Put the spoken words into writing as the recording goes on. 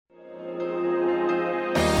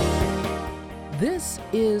This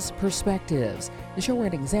is Perspectives, the show where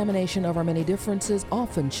an examination of our many differences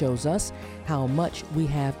often shows us how much we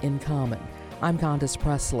have in common. I'm Candace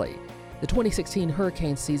Presley. The 2016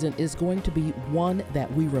 hurricane season is going to be one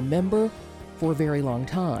that we remember for a very long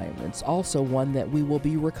time. It's also one that we will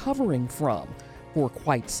be recovering from for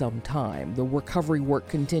quite some time. The recovery work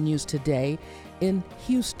continues today in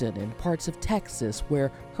Houston and parts of Texas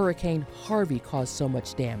where Hurricane Harvey caused so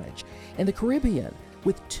much damage, and the Caribbean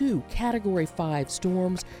with 2 Category 5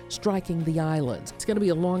 storms striking the islands. It's going to be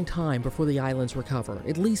a long time before the islands recover,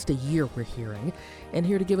 at least a year we're hearing. And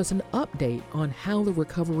here to give us an update on how the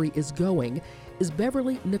recovery is going is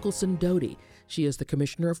Beverly Nicholson Doty. She is the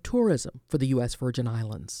Commissioner of Tourism for the U.S. Virgin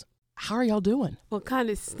Islands. How are y'all doing? Well,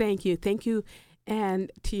 Candace, thank you. Thank you,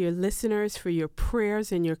 and to your listeners for your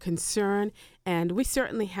prayers and your concern. And we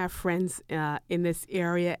certainly have friends in this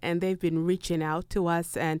area, and they've been reaching out to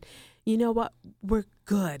us. And you know what? We're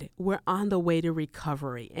good. We're on the way to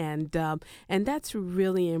recovery. And that's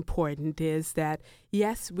really important, is that,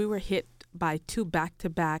 yes, we were hit by 2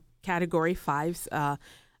 back-to-back Category 5s.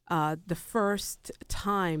 The first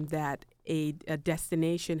time that a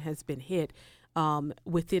destination has been hit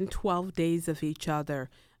within 12 days of each other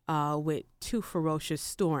with 2 ferocious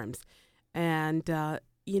storms. And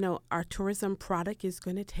our tourism product is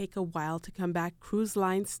going to take a while to come back. Cruise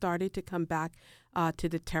lines started to come back to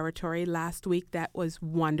the territory last week. That was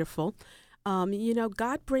wonderful.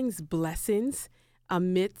 God brings blessings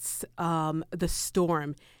amidst the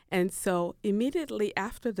storm. And so immediately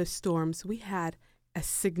after the storms, we had a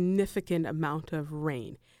significant amount of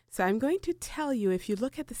rain. So I'm going to tell you, if you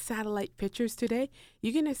look at the satellite pictures today,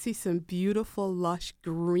 you're going to see some beautiful, lush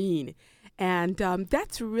green. And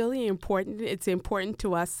that's really important. It's important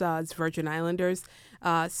to us as Virgin Islanders.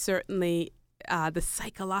 Certainly, the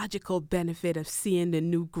psychological benefit of seeing the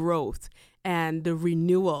new growth and the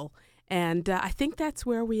renewal. And I think that's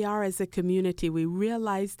where we are as a community. We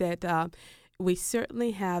realize that we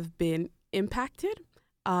certainly have been impacted,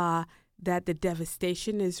 that the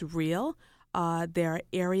devastation is real. There are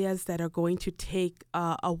areas that are going to take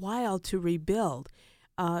a while to rebuild.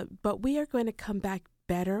 But we are going to come back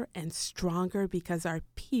better and stronger because our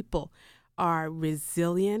people are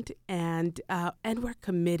resilient and we're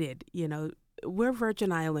committed. We're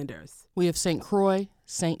Virgin Islanders. We have St. Croix,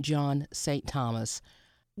 St. John, St. Thomas.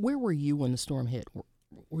 Where were you when the storm hit?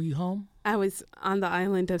 Were you home? I was on the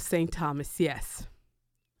island of St. Thomas, yes.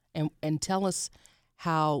 And tell us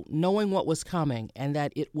how, knowing what was coming and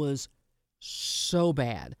that it was so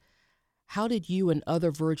bad, how did you and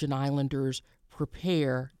other Virgin Islanders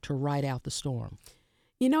prepare to ride out the storm?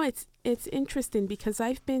 It's interesting because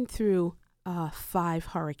I've been through 5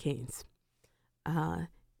 hurricanes,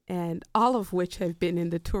 and all of which have been in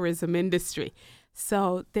the tourism industry.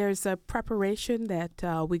 So there's a preparation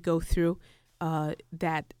that we go through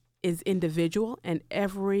that is individual, and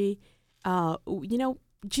every,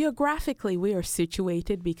 geographically we are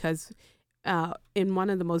situated because in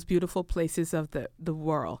one of the most beautiful places of the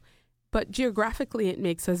world. But geographically, it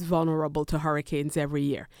makes us vulnerable to hurricanes every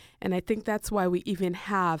year. And I think that's why we even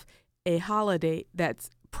have a holiday that's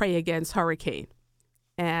Pray Against Hurricane.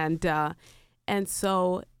 And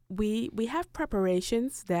so we have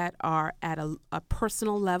preparations that are at a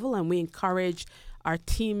personal level, and we encourage our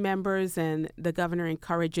team members, and the governor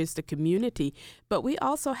encourages the community. But we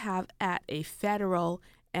also have at a federal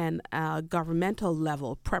and governmental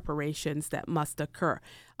level preparations that must occur.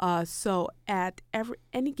 So at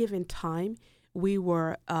any given time, we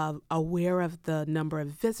were aware of the number of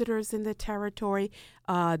visitors in the territory.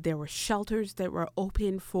 There were shelters that were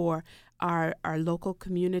open for our local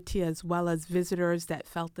community, as well as visitors that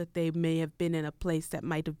felt that they may have been in a place that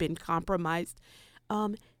might have been compromised.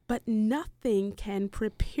 But nothing can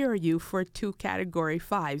prepare you for 2 Category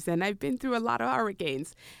 5s. And I've been through a lot of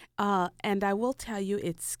hurricanes. And I will tell you,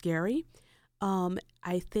 it's scary.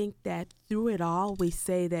 I think that through it all, we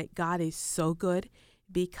say that God is so good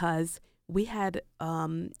because we had,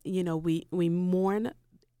 we mourn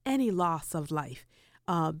any loss of life.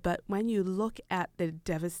 But when you look at the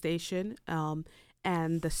devastation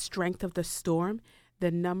and the strength of the storm,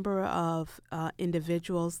 the number of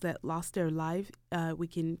individuals that lost their life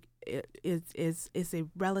is a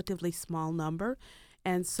relatively small number.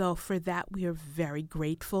 And so for that, we are very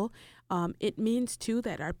grateful. It means, too,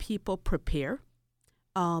 that our people prepare.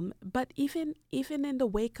 But even in the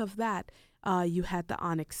wake of that, you had the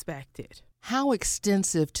unexpected. How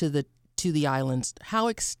extensive to the islands? How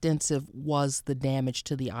extensive was the damage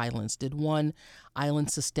to the islands? Did one island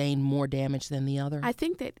sustain more damage than the other? I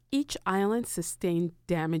think that each island sustained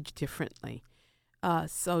damage differently.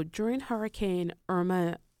 So during Hurricane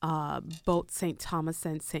Irma, both St. Thomas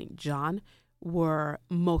and St. John were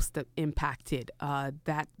most impacted.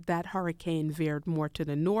 That hurricane veered more to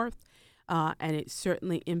the north, and it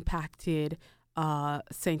certainly impacted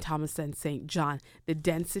St. Thomas and St. John. The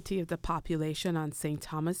density of the population on St.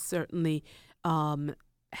 Thomas certainly you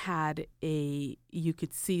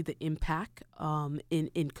could see the impact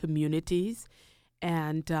in communities,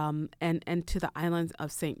 and to the islands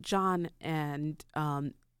of St. John and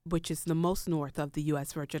which is the most north of the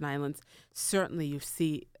U.S. Virgin Islands. Certainly, you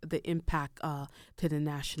see the impact to the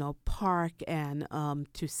national park and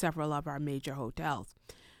to several of our major hotels.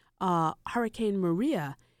 Hurricane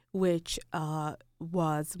Maria, which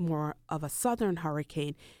was more of a southern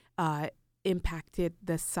hurricane, impacted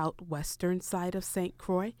the southwestern side of St.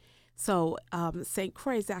 Croix. So St.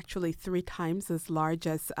 Croix is actually 3 times as large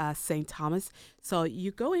as St. Thomas. So you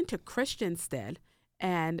go into Christiansted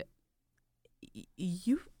and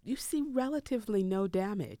you see relatively no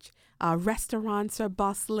damage. Restaurants are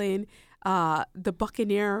bustling. The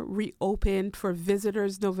Buccaneer reopened for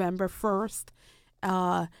visitors November 1st.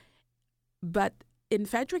 But in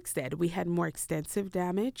Frederiksted, we had more extensive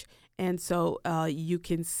damage. And so you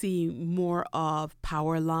can see more of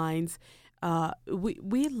power lines.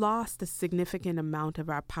 We lost a significant amount of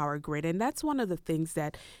our power grid. And that's one of the things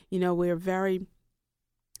that, we're very,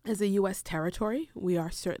 as a U.S. territory, we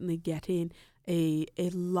are certainly getting a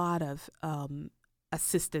lot of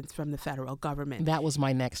assistance from the federal government. That was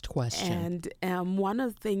my next question. And one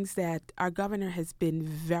of the things that our governor has been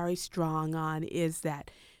very strong on is that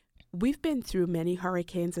we've been through many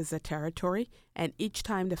hurricanes as a territory, and each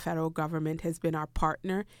time the federal government has been our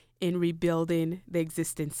partner in rebuilding the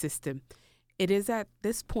existing system. It is at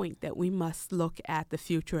this point that we must look at the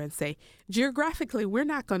future and say, geographically, we're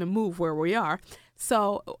not going to move where we are.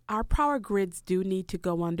 So our power grids do need to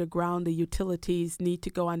go underground. The utilities need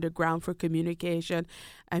to go underground for communication.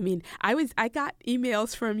 I mean, I got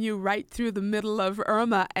emails from you right through the middle of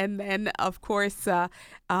Irma, and then, of course,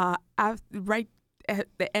 right at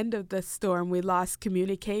the end of the storm, we lost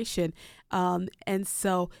communication. And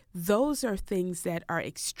so those are things that are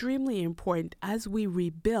extremely important as we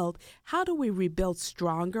rebuild. How do we rebuild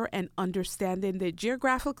stronger and understanding that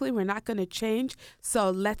geographically we're not going to change?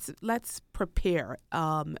 So let's prepare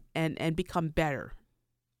and become better.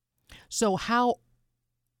 So how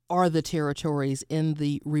are the territories in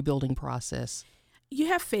the rebuilding process? You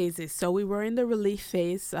have phases. So we were in the relief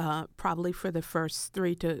phase probably for the first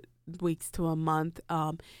 3 weeks to a month.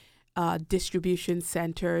 Distribution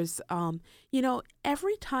centers.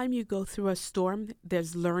 Every time you go through a storm,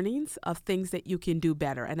 there's learnings of things that you can do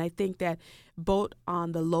better. And I think that both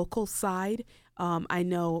on the local side, I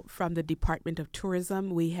know from the Department of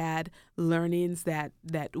Tourism, we had learnings that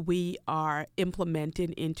we are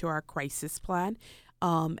implementing into our crisis plan,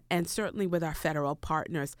 and certainly with our federal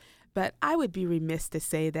partners. But I would be remiss to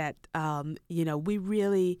say that, we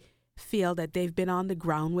really feel that they've been on the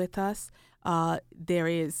ground with us. There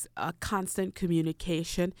is a constant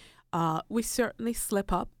communication. We certainly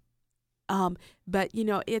slip up. But,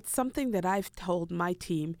 it's something that I've told my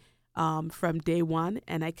team from day one,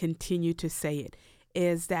 and I continue to say it,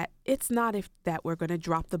 is that it's not that we're going to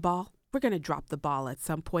drop the ball. We're going to drop the ball at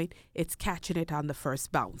some point. It's catching it on the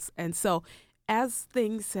first bounce. And so as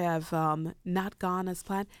things have not gone as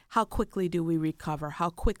planned, how quickly do we recover? How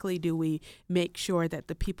quickly do we make sure that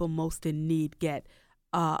the people most in need get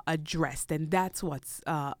addressed? And that's what's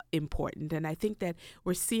important. And I think that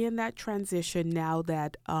we're seeing that transition now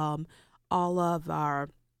that all of the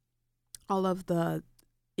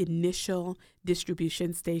initial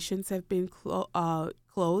distribution stations have been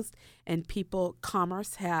closed, and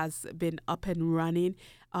commerce has been up and running.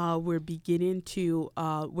 We're beginning to,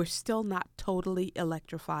 we're still not totally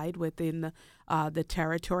electrified within the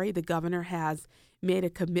territory. The governor has made a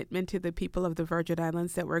commitment to the people of the Virgin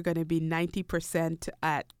Islands that we're going to be 90%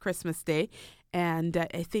 at Christmas Day. And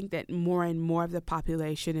I think that more and more of the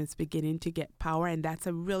population is beginning to get power, and that's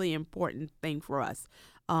a really important thing for us,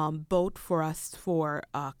 both for us for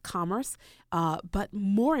commerce, but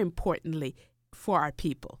more importantly, for our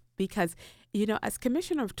people. Because, as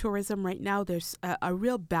Commissioner of Tourism right now, there's a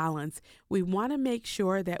real balance. We want to make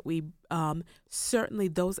sure that we certainly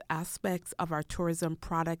those aspects of our tourism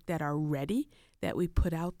product that are ready, that we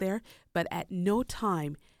put out there, but at no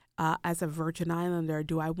time as a Virgin Islander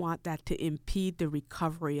do I want that to impede the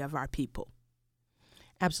recovery of our people.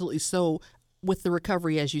 Absolutely. So with the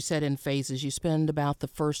recovery, as you said, in phases, you spend about the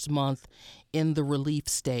first month in the relief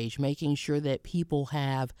stage, making sure that people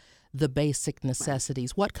have the basic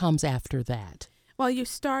necessities. Right. What comes after that? Well, you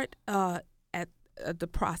start at the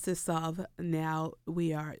process of now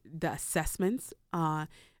the assessments.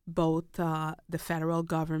 Both the federal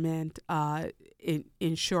government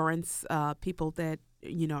insurance people that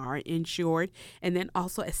are insured, and then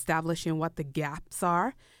also establishing what the gaps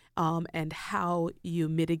are. And how you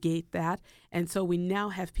mitigate that. And so we now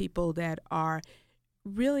have people that are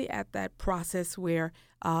really at that process where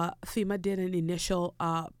FEMA did an initial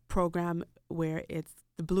program where it's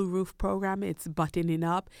the Blue Roof program. It's buttoning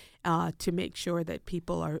up to make sure that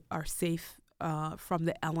people are safe from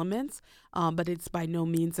the elements, but it's by no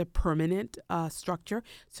means a permanent structure.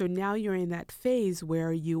 So now you're in that phase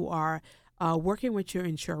where you are working with your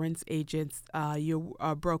insurance agents, your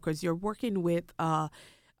brokers. You're working with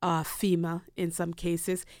FEMA in some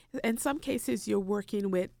cases. In some cases, you're working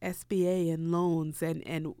with SBA and loans,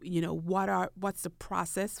 and what's the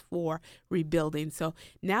process for rebuilding. So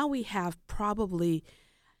now we have probably,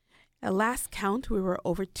 at last count, we were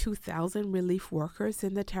over 2,000 relief workers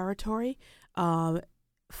in the territory,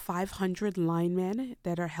 500 linemen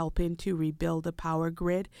that are helping to rebuild the power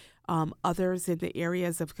grid, others in the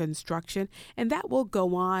areas of construction, and that will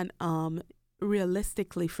go on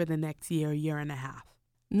realistically for the next year and a half.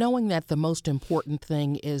 Knowing that the most important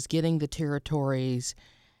thing is getting the territories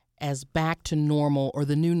as back to normal, or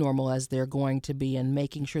the new normal as they're going to be, and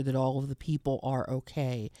making sure that all of the people are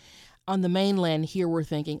okay. On the mainland here, we're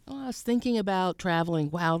thinking, I was thinking about traveling.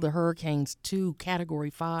 Wow, the hurricanes, 2 Category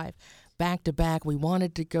 5, back to back. We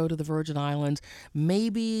wanted to go to the Virgin Islands.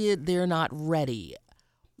 Maybe they're not ready.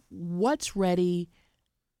 What's ready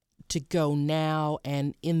to go now,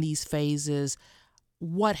 and in these phases,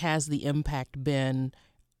 what has the impact been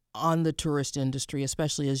on the tourist industry,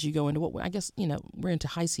 especially as you go into what I guess, we're into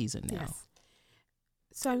high season now? Yes.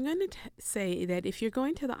 So I'm going to say that if you're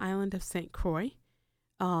going to the island of St. Croix,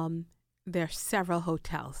 there are several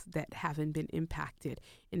hotels that haven't been impacted.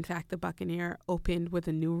 In fact, the Buccaneer opened with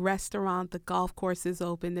a new restaurant, the golf course is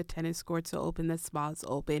open, the tennis courts are open, the spa is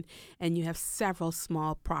open, and you have several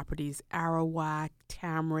small properties, Arawak,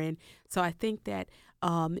 Tamarind. So I think that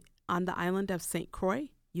on the island of St. Croix,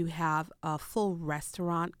 you have a full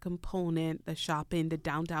restaurant component, the shopping, the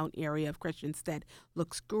downtown area of Christiansted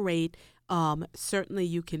looks great. Certainly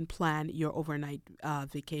you can plan your overnight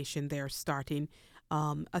vacation there starting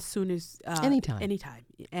as soon as... Anytime.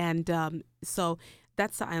 And so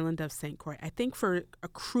that's the island of St. Croix. I think for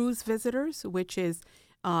cruise visitors, which is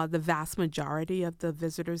the vast majority of the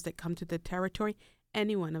visitors that come to the territory,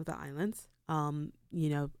 any one of the islands,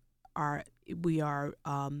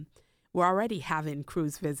 we're already having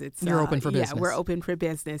cruise visits. You're open for business. Yeah, we're open for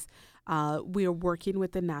business. We are working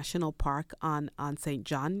with the National Park on St.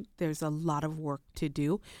 John. There's a lot of work to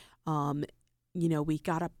do. We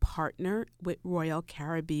got a partner with Royal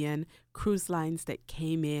Caribbean Cruise Lines that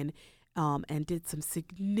came in and did some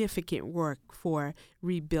significant work for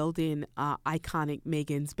rebuilding iconic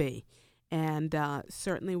Magens Bay. And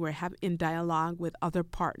certainly we're in dialogue with other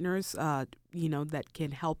partners, that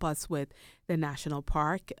can help us with the national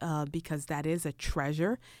park because that is a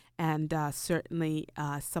treasure and certainly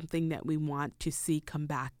something that we want to see come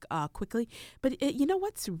back quickly. But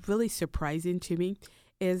what's really surprising to me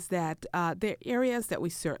is that there are areas that we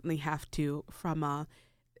certainly have to,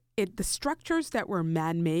 the structures that were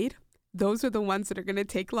man-made, those are the ones that are going to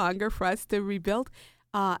take longer for us to rebuild.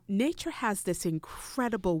 Nature has this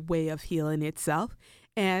incredible way of healing itself.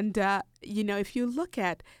 And, if you look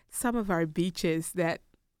at some of our beaches that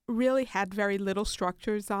really had very little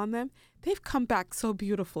structures on them, they've come back so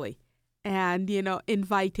beautifully and,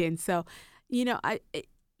 inviting. So, we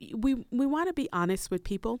want to be honest with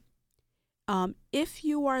people. If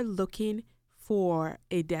you are looking for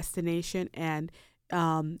a destination and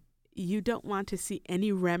you don't want to see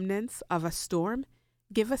any remnants of a storm,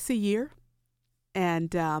 give us a year.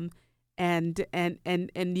 And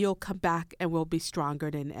you'll come back and we'll be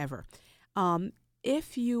stronger than ever.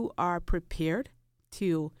 If you are prepared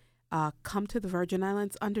to come to the Virgin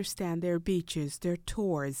Islands, understand there are beaches, there are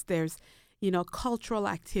tours, there's cultural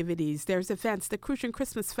activities, there's events. The Crucian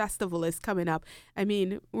Christmas Festival is coming up. I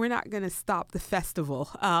mean, we're not going to stop the festival.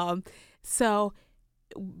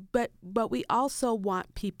 But we also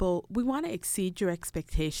want people. We want to exceed your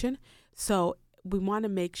expectation. So we want to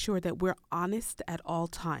make sure that we're honest at all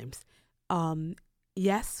times.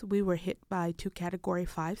 Yes, we were hit by 2 Category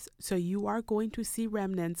 5s, so you are going to see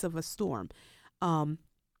remnants of a storm.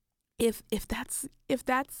 If that's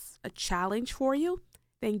a challenge for you,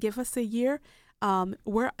 then give us a year.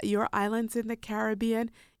 We're your islands in the Caribbean.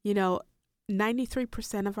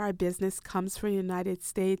 93% of our business comes from the United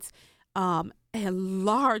States. A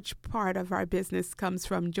large part of our business comes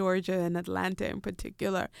from Georgia and Atlanta in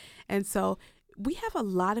particular, and so we have a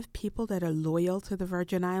lot of people that are loyal to the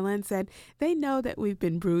Virgin Islands, and they know that we've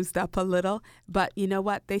been bruised up a little, but you know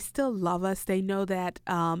what? They still love us. They know that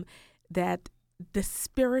the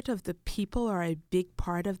spirit of the people are a big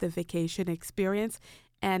part of the vacation experience,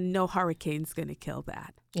 and no hurricane's going to kill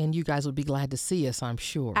that. And you guys would be glad to see us, I'm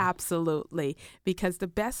sure. Absolutely, because the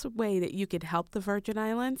best way that you could help the Virgin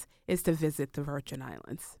Islands is to visit the Virgin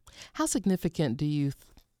Islands. How significant do you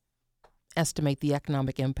estimate the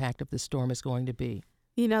economic impact of this storm is going to be?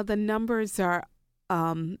 You know, the numbers are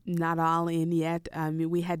not all in yet. I mean,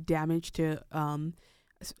 we had damage to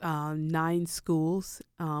 9 schools,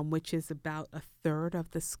 which is about a third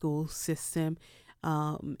of the school system.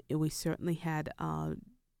 We certainly had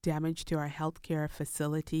damage to our healthcare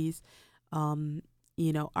facilities.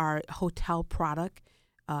 Our hotel product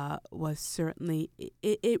was certainly,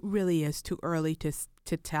 it really is too early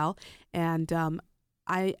to tell. And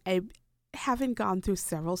I haven't gone through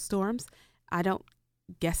several storms. I don't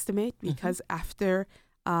guesstimate because after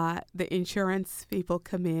the insurance people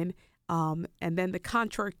come in, and then the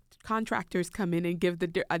contractors come in and give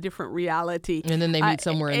a different reality. And then they meet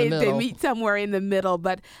somewhere in the middle. They meet somewhere in the middle,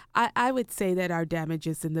 but I would say that our damage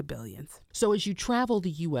is in the billions. So as you travel the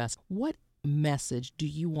U.S., what message do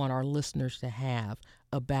you want our listeners to have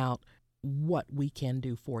about what we can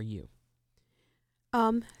do for you?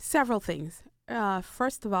 Several things.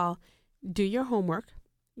 First of all, do your homework.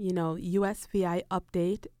 You know, USVI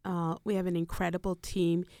update. We have an incredible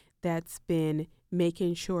team that's been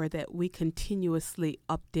making sure that we continuously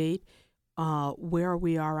update where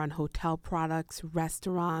we are on hotel products,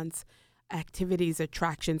 restaurants, activities,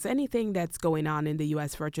 attractions, anything that's going on in the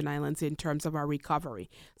U.S. Virgin Islands in terms of our recovery.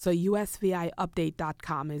 So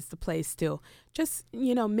usviupdate.com is the place to just,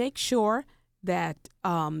 make sure that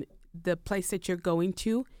the place that you're going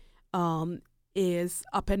to is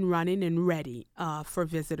up and running and ready for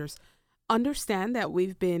visitors. Understand that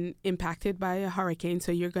we've been impacted by a hurricane,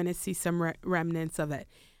 so you're going to see some remnants of it.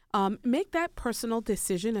 Make that personal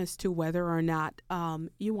decision as to whether or not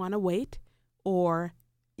you want to wait or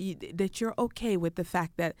that you're okay with the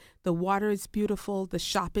fact that the water is beautiful, the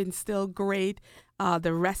shopping's still great,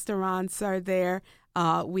 the restaurants are there.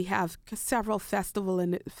 We have several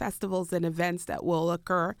festivals and events that will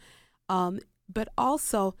occur. But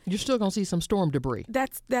also, you're still going to see some storm debris.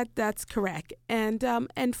 That's correct. And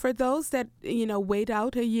for those that wait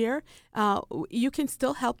out a year, you can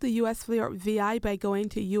still help the USVI by going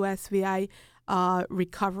to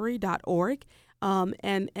usvirecovery.org.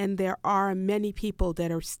 And there are many people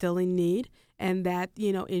that are still in need, and that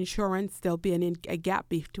insurance, there'll be a gap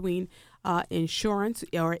between insurance,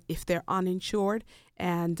 or if they're uninsured,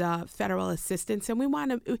 and federal assistance. And we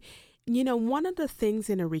want to. One of the things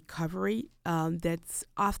in a recovery that's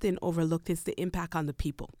often overlooked is the impact on the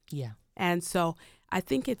people. Yeah. And so I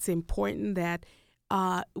think it's important that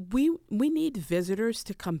we need visitors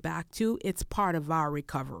to come back to. It's part of our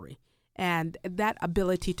recovery, and that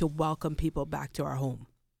ability to welcome people back to our home.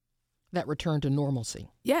 That return to normalcy.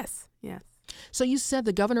 Yes. So you said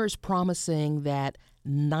the governor is promising that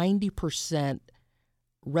 90%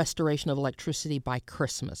 restoration of electricity by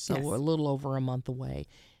Christmas, so yes. We're a little over a month away.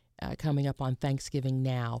 Coming up on Thanksgiving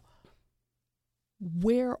now.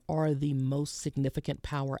 Where are the most significant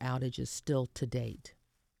power outages still to date?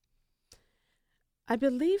 I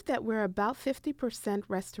believe that we're about 50%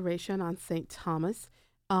 restoration on St. Thomas.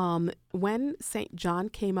 When St. John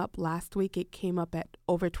came up last week, it came up at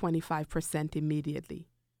over 25% immediately.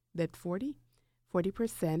 That 40%.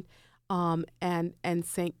 And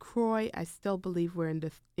St. Croix, I still believe we're in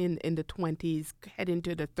the 20s, heading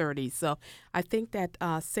to the 30s. So I think that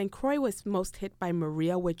St. Croix was most hit by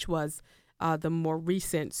Maria, which was the more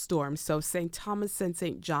recent storm. So St. Thomas and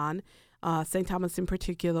St. John, St. Thomas in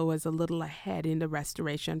particular, was a little ahead in the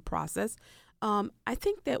restoration process. I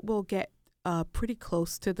think that we'll get pretty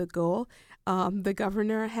close to the goal. The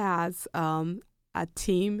governor has a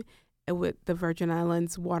team with the Virgin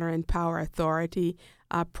Islands Water and Power Authority,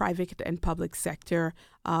 private and public sector.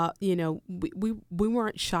 We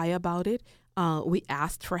weren't shy about it. We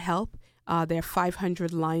asked for help. There are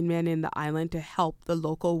 500 linemen in the island to help the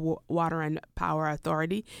local Water and Power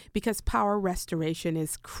Authority, because power restoration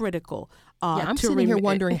is critical. I'm sitting here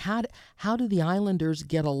wondering, how do the islanders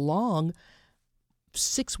get along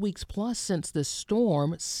 6 weeks plus since this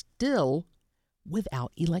storm still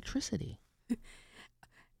without electricity?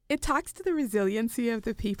 It talks to the resiliency of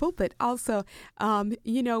the people, but also, when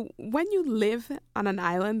you live on an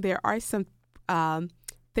island, there are some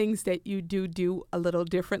things that you do a little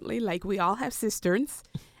differently. Like, we all have cisterns,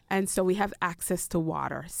 and so we have access to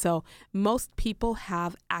water. So most people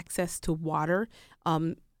have access to water.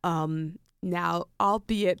 Now,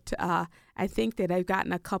 albeit, I think that I've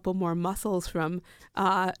gotten a couple more mussels from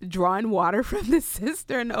drawing water from the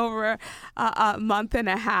cistern over a month and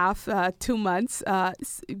a half, 2 months.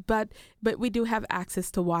 But we do have access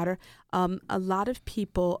to water. A lot of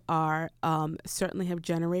people are certainly have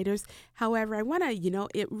generators. However, I want to,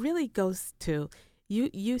 it really goes to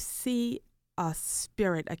you see a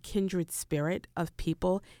spirit, a kindred spirit of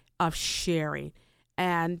people of sharing.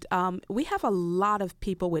 And we have a lot of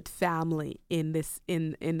people with family in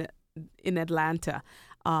Atlanta,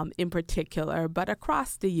 in particular, but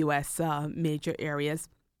across the U.S. Major areas.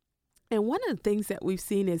 And one of the things that we've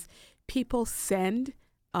seen is people send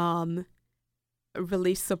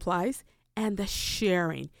relief supplies and the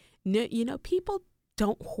sharing. People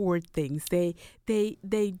don't hoard things. They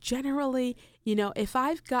generally, if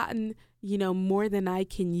I've gotten more than I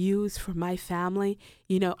can use for my family,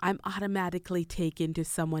 I'm automatically taken to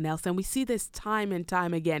someone else. And we see this time and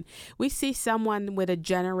time again. We see someone with a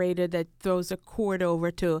generator that throws a cord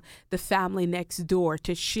over to the family next door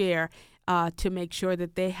to share, to make sure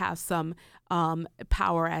that they have some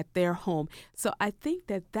power at their home. So I think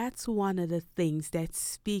that that's one of the things that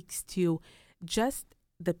speaks to just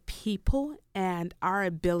the people and our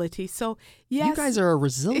ability. So yes, you guys are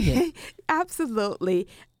resilient. Absolutely.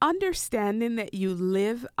 Understanding that you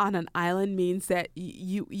live on an island means that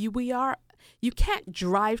you can't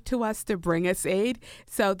drive to us to bring us aid.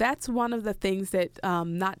 So that's one of the things that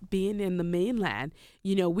not being in the mainland,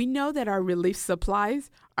 we know that our relief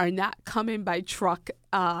supplies are not coming by truck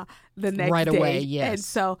the next right day. Away, yes. And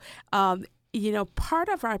so, part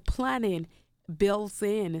of our planning builds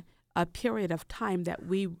in a period of time that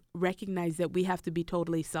we recognize that we have to be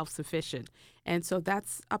totally self-sufficient. And so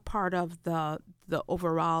that's a part of the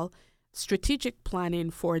overall strategic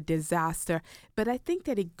planning for disaster. But I think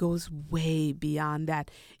that it goes way beyond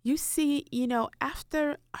that. You see,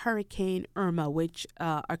 after Hurricane Irma, which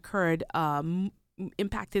occurred,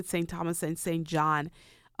 impacted St. Thomas and St. John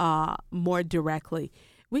more directly,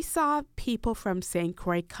 we saw people from St.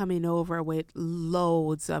 Croix coming over with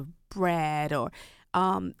loads of bread, or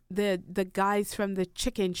the guys from the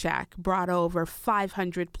Chicken Shack brought over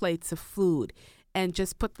 500 plates of food and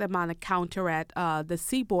just put them on a counter at the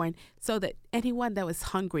Seabourn so that anyone that was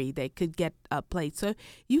hungry, they could get a plate. So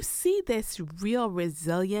you see this real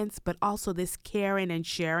resilience, but also this caring and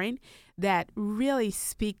sharing that really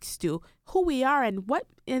speaks to who we are and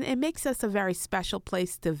it makes us a very special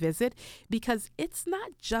place to visit, because it's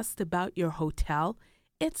not just about your hotel.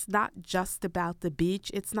 It's not just about the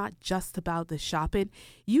beach. It's not just about the shopping.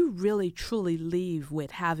 You really, truly leave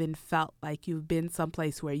with having felt like you've been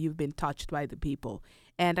someplace where you've been touched by the people.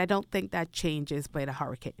 And I don't think that changes by the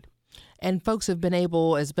hurricane. And folks have been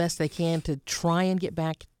able, as best they can, to try and get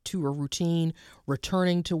back to a routine,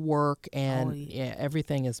 returning to work, and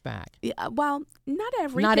everything is back. Yeah, well, not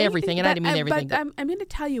everything. Not everything, and I didn't mean everything. But I'm going to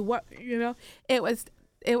tell you what, it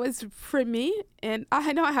was for me, and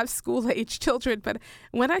I know I have school-age children, but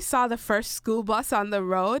when I saw the first school bus on the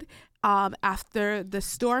road after the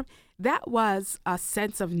storm, that was a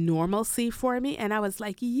sense of normalcy for me. And I was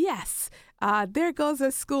like, yes, there goes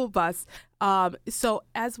a school bus. So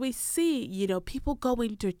as we see, people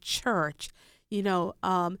going to church,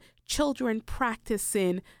 children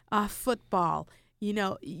practicing football,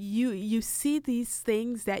 you see these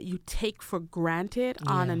things that you take for granted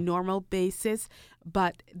on a normal basis,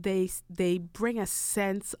 but they bring a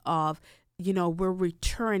sense of, we're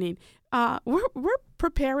returning. We're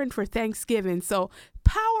preparing for Thanksgiving, so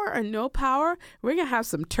power or no power, we're gonna have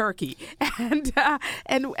some turkey, and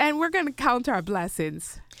we're gonna count our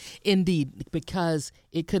blessings. Indeed, because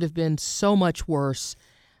it could have been so much worse,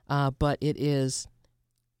 but it is.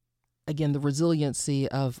 Again, the resiliency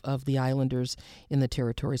of the islanders in the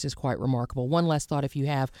territories is quite remarkable. One last thought, if you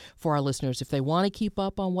have, for our listeners, if they want to keep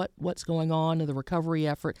up on what's going on in the recovery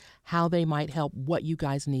effort, how they might help, what you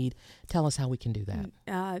guys need, tell us how we can do that.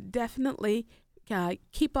 Definitely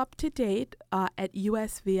keep up to date at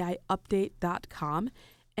usviupdate.com.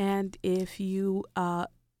 And if you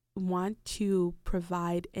want to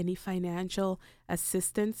provide any financial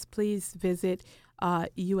assistance, please visit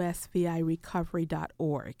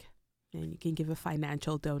usvirecovery.org. And you can give a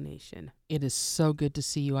financial donation. It is so good to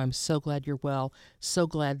see you. I'm so glad you're well. So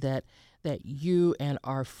glad that you and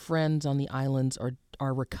our friends on the islands are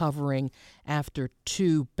recovering after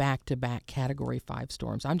 2 back-to-back Category 5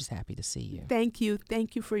 storms. I'm just happy to see you. Thank you.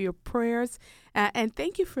 Thank you for your prayers. And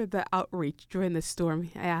thank you for the outreach during the storm.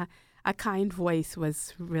 A Kind Voice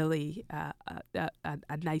was really a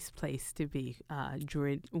nice place to be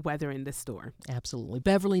during weathering the storm. Absolutely.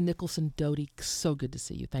 Beverly Nicholson Doty, so good to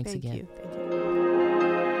see you. Thanks again. Thank you.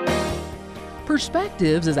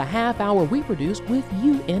 Perspectives is a half-hour we produce with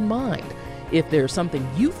you in mind. If there's something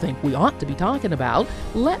you think we ought to be talking about,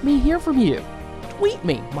 let me hear from you. Tweet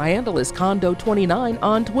me. My handle is Condo29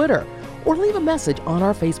 on Twitter, or leave a message on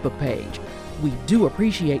our Facebook page. We do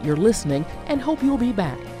appreciate your listening and hope you'll be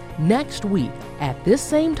back next week at this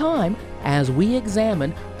same time as we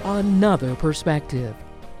examine another perspective.